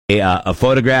A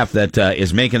photograph that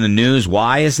is making the news.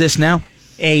 Why is this now?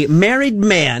 A married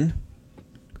man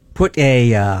put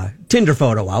a Tinder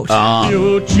photo out.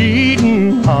 You're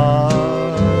cheating hard.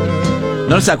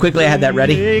 Notice how quickly I had that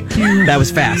ready? That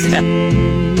was fast.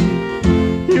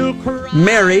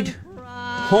 Married,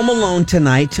 home alone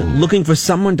tonight, looking for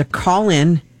someone to call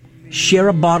in, share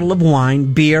a bottle of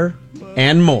wine, beer,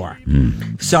 and more.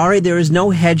 Sorry, there is no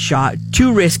headshot.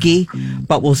 Too risky,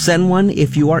 but we'll send one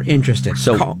if you are interested.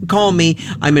 So call me.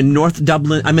 I'm in North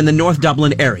Dublin. I'm in the North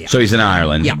Dublin area. So he's in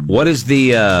Ireland. Yeah. What is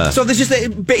the? So this is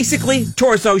basically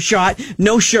torso shot,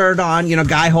 no shirt on.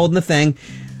 Guy holding the thing.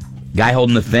 Guy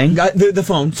holding the thing? The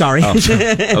phone. Sorry. Oh,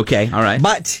 okay. All right.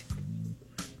 But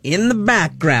in the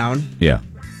background, yeah,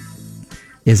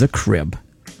 is a crib.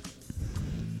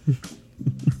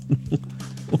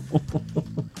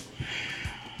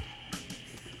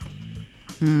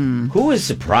 Who is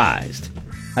surprised?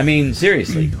 I mean,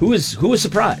 seriously, who is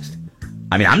surprised?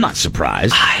 I mean, I'm not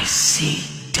surprised. I see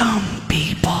dumb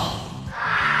people.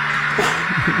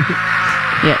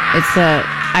 Yeah, it's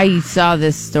I saw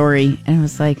this story and it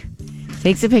was like,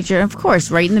 takes a picture. Of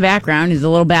course, right in the background is a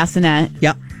little bassinet.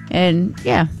 Yep. And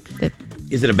yeah.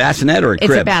 Is it a bassinet or a crib?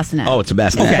 It's a bassinet. Oh, it's a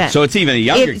bassinet. Okay. So it's even a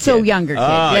younger kid. So younger kid.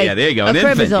 Oh, yeah, there you go. A An crib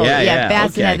infant. is old. Yeah,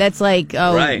 bassinet. okay. That's like,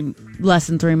 right. less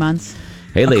than 3 months.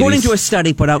 Hey, ladies. According to a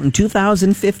study put out in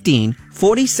 2015,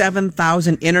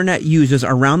 47,000 internet users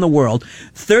around the world,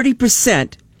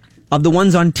 30% of the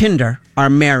ones on Tinder are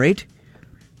married,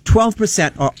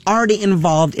 12% are already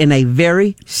involved in a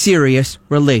very serious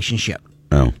relationship.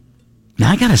 Oh.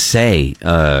 Now, I got to say,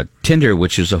 Tinder,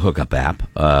 which is a hookup app,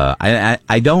 I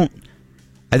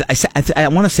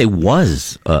want to say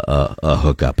was a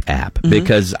hookup app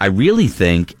because I really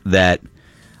think that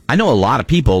I know a lot of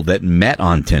people that met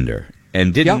on Tinder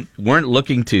and weren't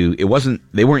looking to,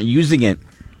 they weren't using it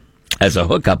as a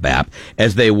hookup app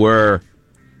as they were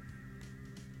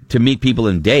to meet people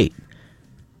and date.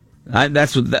 I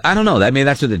don't know.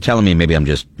 That's what they're telling me. Maybe I'm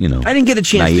just, I didn't get a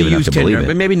chance to use Tinder, it.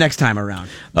 but maybe next time around.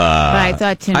 But I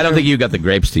thought Tinder. I don't think you got the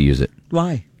grapes to use it.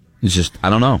 Why? It's just, I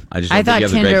don't know. I thought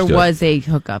Tinder was a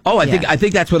hookup. Oh, I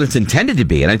think that's what it's intended to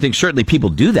be, and I think certainly people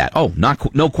do that. Oh,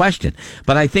 no question.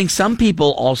 But I think some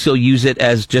people also use it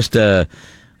as just a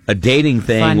dating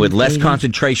thing Fun with less dating.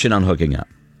 concentration on hooking up.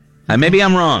 And maybe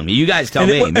I'm wrong. You guys tell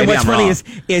me. And Maybe what's I'm funny wrong.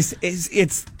 is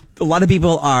it's a lot of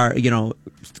people are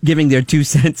giving their 2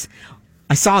 cents.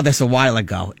 I saw this a while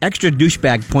ago. Extra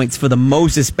douchebag points for the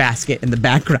Moses basket in the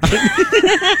background.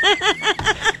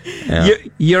 Yeah.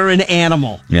 You're an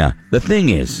animal. Yeah. The thing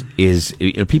is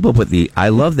people put I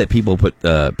love that people put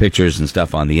pictures and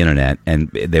stuff on the internet and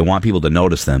they want people to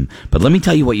notice them. But let me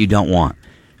tell you what you don't want.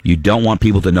 You don't want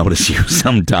people to notice you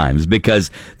sometimes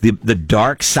because the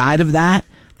dark side of that,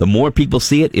 the more people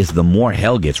see it, is the more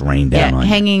hell gets rained down on you.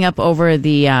 Hanging up over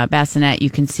the bassinet, you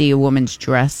can see a woman's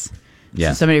dress.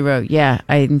 Yeah. So somebody wrote,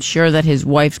 I'm sure that his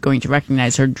wife's going to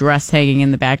recognize her dress hanging in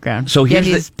the background. So here's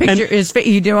his picture. His face.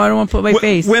 I don't want to put my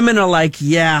face. Women are like,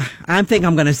 I think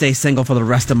I'm going to stay single for the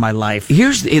rest of my life.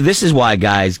 This is why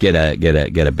guys get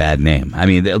a bad name. I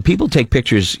mean, people take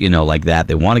pictures, like that.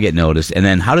 They want to get noticed, and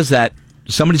then how does that?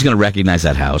 Somebody's going to recognize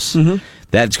that house. Mm-hmm.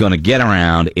 That's going to get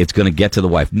around. It's going to get to the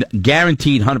wife.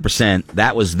 Guaranteed, 100%.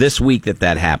 That was this week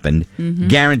that happened. Mm-hmm.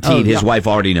 Guaranteed, his wife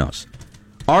already knows.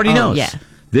 Already knows. Yeah.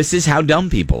 This is how dumb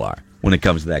people are when it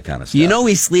comes to that kind of stuff.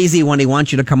 He's sleazy when he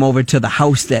wants you to come over to the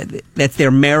house that's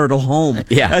their marital home.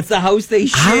 Yeah. That's the house they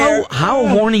share. How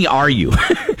horny are you?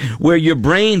 Where your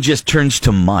brain just turns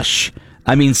to mush.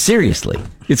 I mean, seriously.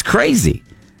 It's crazy.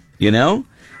 I don't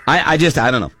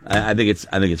know. I think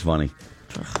it's funny.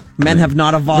 Men have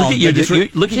not evolved.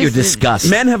 Look at your disgust.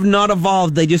 Men have not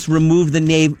evolved. They just removed the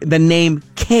name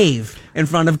cave in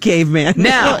front of caveman.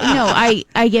 Now,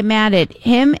 I get mad at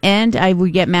him, and I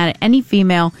would get mad at any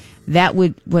female that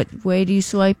would. What way do you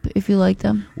swipe if you like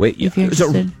them? Wait, if you're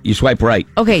interested? You swipe right.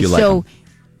 Okay, if you like so them.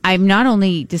 I'm not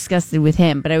only disgusted with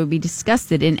him, but I would be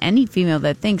disgusted in any female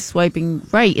that thinks swiping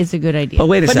right is a good idea. But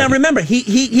wait a second. Now remember,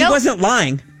 he wasn't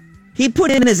lying. He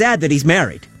put in his ad that he's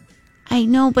married. I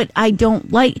know, but I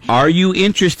don't like. Are you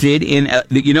interested in?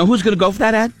 Who's going to go for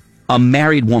that ad? A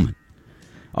married woman.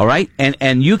 All right,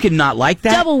 and you can not like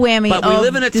that. Double whammy. But we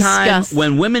live in a disgust. time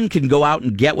when women can go out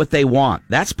and get what they want.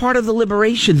 That's part of the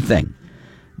liberation thing.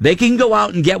 They can go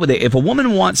out and get what they. If a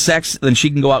woman wants sex, then she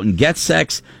can go out and get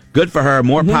sex. Good for her.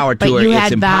 More power to her.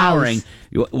 It's empowering.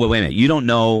 Well, wait a minute. You don't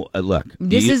know. Look.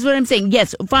 This is what I'm saying.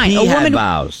 Yes, fine. He had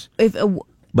vows.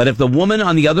 But if the woman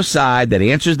on the other side that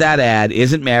answers that ad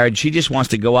isn't married, she just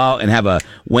wants to go out and have a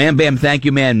wham bam thank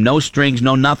you man, no strings,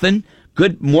 no nothing.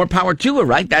 good, more power to her,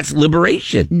 right? That's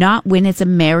liberation. Not when it's a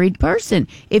married person.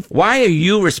 Why are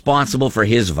you responsible for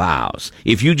his vows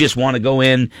if you just want to go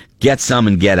in, get some,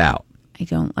 and get out? I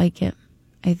don't like it.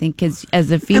 I think because as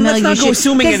a female, let's not you go should,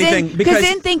 assuming anything, Because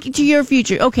then think to your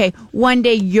future. Okay, one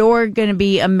day you're going to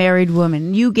be a married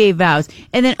woman. You gave vows,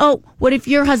 and then what if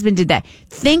your husband did that?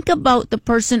 Think about the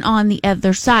person on the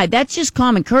other side. That's just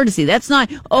common courtesy. That's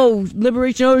not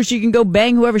liberation. Oh, she can go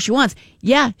bang whoever she wants.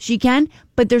 Yeah, she can,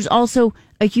 but there's also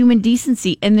a human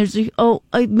decency, and there's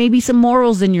maybe some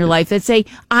morals in your life that say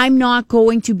I'm not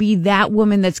going to be that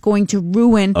woman that's going to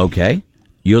ruin. Okay,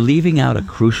 you're leaving out a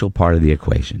crucial part of the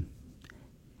equation.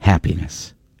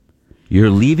 Happiness. You're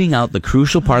leaving out the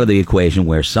crucial part of the equation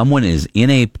where someone is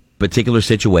in a particular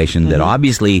situation that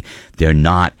obviously they're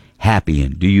not happy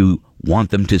in. Do you want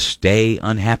them to stay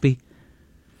unhappy?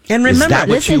 And remember, is that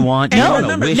what you want? You want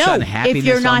to wish no. unhappiness If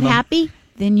you're not on them? happy,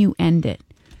 then you end it.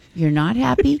 You're not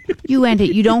happy, you end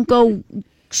it. You don't go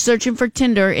searching for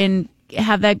Tinder and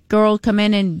have that girl come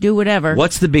in and do whatever.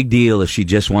 What's the big deal if she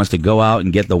just wants to go out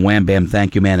and get the wham bam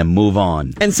thank you man and move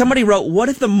on? and somebody wrote, what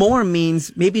if the more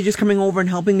means maybe just coming over and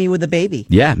helping me with the baby?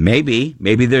 Yeah, maybe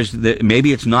maybe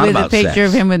it's not with about a picture sex.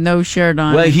 of him with no shirt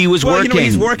on. Well, he was working.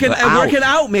 He's working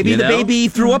out. Maybe the baby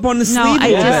threw up on the No, sleeve.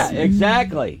 I just-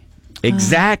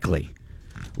 Exactly.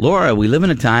 Laura, we live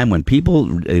in a time when people,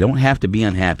 they don't have to be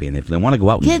unhappy. And if they want to go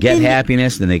out and get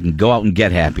happiness, then they can go out and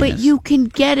get happiness. But you can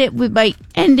get it by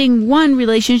ending one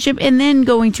relationship and then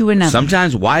going to another.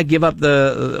 Sometimes why give up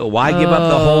the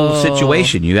whole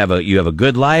situation? You have a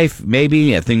good life,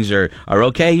 maybe things are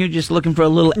okay. You're just looking for a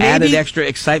little added extra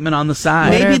excitement on the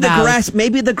side.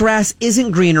 Maybe the grass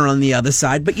isn't greener on the other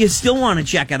side, but you still want to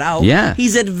check it out. Yeah.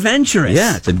 He's adventurous.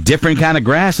 Yeah, it's a different kind of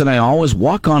grass than I always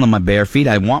walk on my bare feet.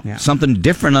 I want something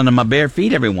different under my bare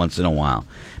feet every once in a while.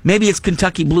 Maybe it's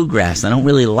Kentucky bluegrass. I don't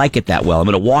really like it that well. I'm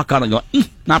going to walk on and go,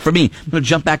 not for me. I'm going to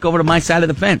jump back over to my side of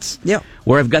the fence. Yeah.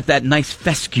 Where I've got that nice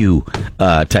fescue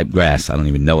type grass. I don't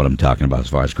even know what I'm talking about as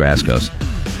far as grass goes.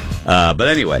 But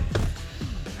anyway,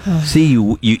 see,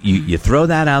 you throw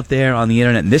that out there on the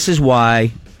internet. And this is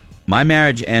why my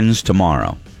marriage ends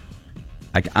tomorrow.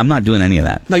 I'm not doing any of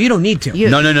that. No, you don't need to.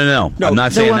 No. I'm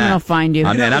not saying that. The woman will find you.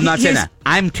 And I'm not saying that.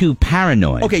 I'm too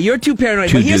paranoid. Okay, you're too paranoid.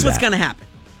 to But here's do what's that. going to happen.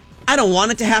 I don't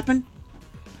want it to happen,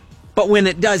 but when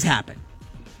it does happen,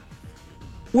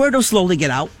 word will slowly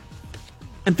get out,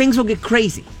 and things will get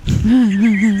crazy.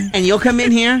 And you'll come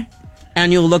in here,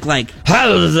 and you'll look like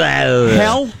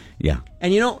hell. Yeah.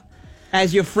 And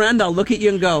as your friend, I'll look at you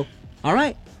and go, all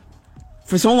right,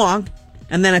 for so long.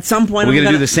 And then at some point, We're going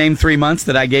to do the same 3 months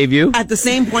that I gave you? At the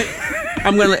same point,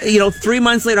 I'm going to, 3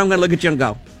 months later, I'm going to look at you and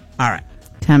go, all right.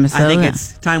 Time to settle I think down.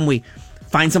 it's time we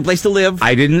find some place to live.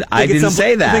 I didn't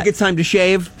say that. I think it's time to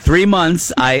shave. 3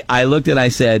 months, I looked and I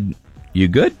said, you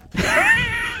good?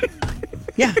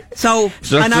 Yeah. So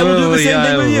and I will do the same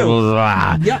thing with you.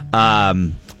 Yeah.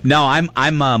 No,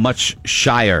 I'm much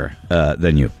shyer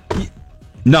than you.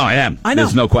 No, I am. I know.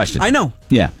 There's no question. I know.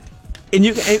 Yeah.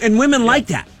 And women like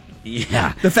that.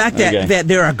 Yeah. The fact that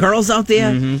there are girls out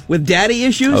there with daddy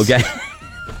issues. Okay.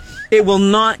 It will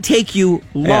not take you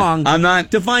long I'm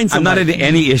not to find I'm not somebody. into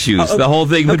any issues. The whole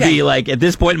thing would be like, at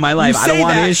this point in my life, You I don't say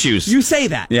want that. issues. You say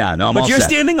that. Yeah, no, I'm But all you're set.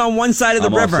 standing on one side of the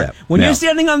I'm all river. set. When Yeah. you're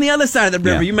standing on the other side of the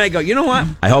river, Yeah. you may go, you know what?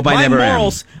 I hope I never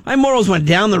am. My morals went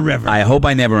down the river. I hope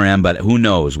I never am, but who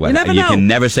knows? What, You never know. can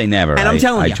never say never. And I'm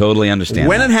telling you. I totally understand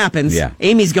When that. it happens, Yeah.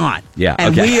 Amy's gone. Yeah,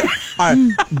 And okay. we are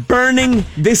burning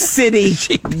this city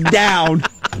down.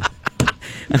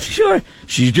 I'm sure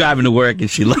she's driving to work and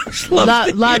she loves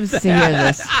Loves to hear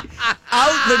this.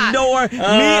 Out the door.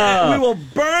 We will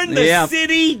burn the Yep.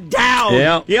 city down.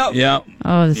 Yep.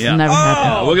 Oh, this will never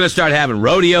happen. We're going to start having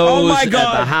rodeos Oh my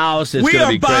God. at the house. It's We going to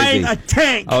are be buying crazy. a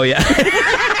tank. Oh, yeah.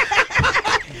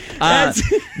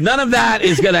 None of that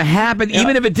is going to happen.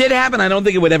 Even if it did happen, I don't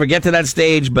think it would ever get to that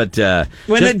stage. But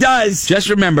When it does, just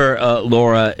remember,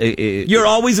 Laura. you're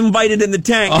always invited in the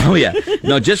tank. Oh, yeah.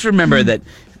 No, just remember that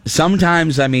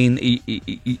sometimes, I mean,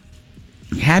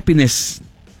 happiness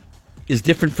is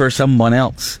different for someone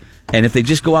else. And if they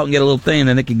just go out and get a little thing,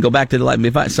 then they can go back to the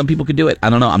life. Some people could do it. I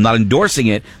don't know. I'm not endorsing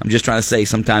it. I'm just trying to say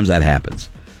sometimes that happens.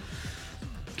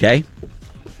 Okay?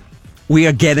 We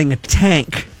are getting a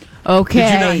tank. Okay.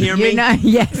 Did you not hear me?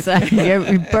 Yes,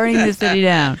 you're burning the city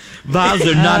down. Vows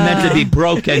are not meant to be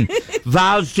broken.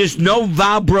 Vows, just no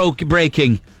vow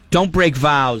breaking. Don't break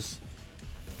vows.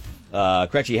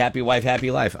 Cretchy, happy wife, happy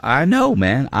life. I know,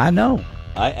 man. I know.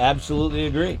 I absolutely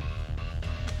agree.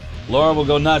 Laura will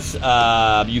go nuts.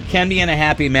 You can be in a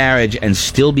happy marriage and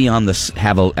still be on the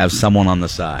have someone on the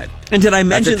side. And did I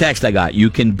mention That's a text I got. You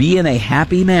can be in a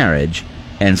happy marriage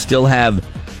and still have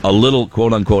a little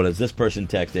quote unquote, as this person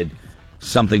texted,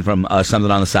 something from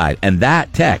something on the side, and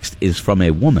that text is from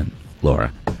a woman,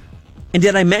 Laura. And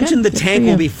did I mention the Good tank for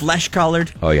will you. be flesh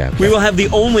colored? Oh, yeah. We will have the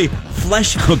only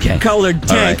flesh colored tank.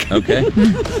 All right. Okay.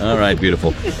 All right.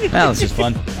 Beautiful. Well, this is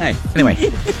fun. Hey. Anyway.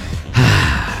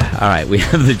 All right. We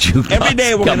have the jukebox. Every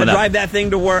day we're going to coming up. drive that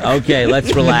thing to work. Okay.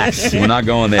 Let's relax. We're not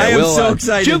going there. I am so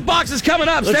excited. Jukebox is coming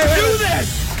up. Let's Stay do with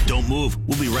us. this. Don't move.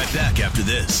 We'll be right back after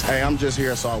this. Hey, I'm just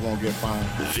here so I won't get fined.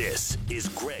 This is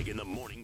Greg in the Morning.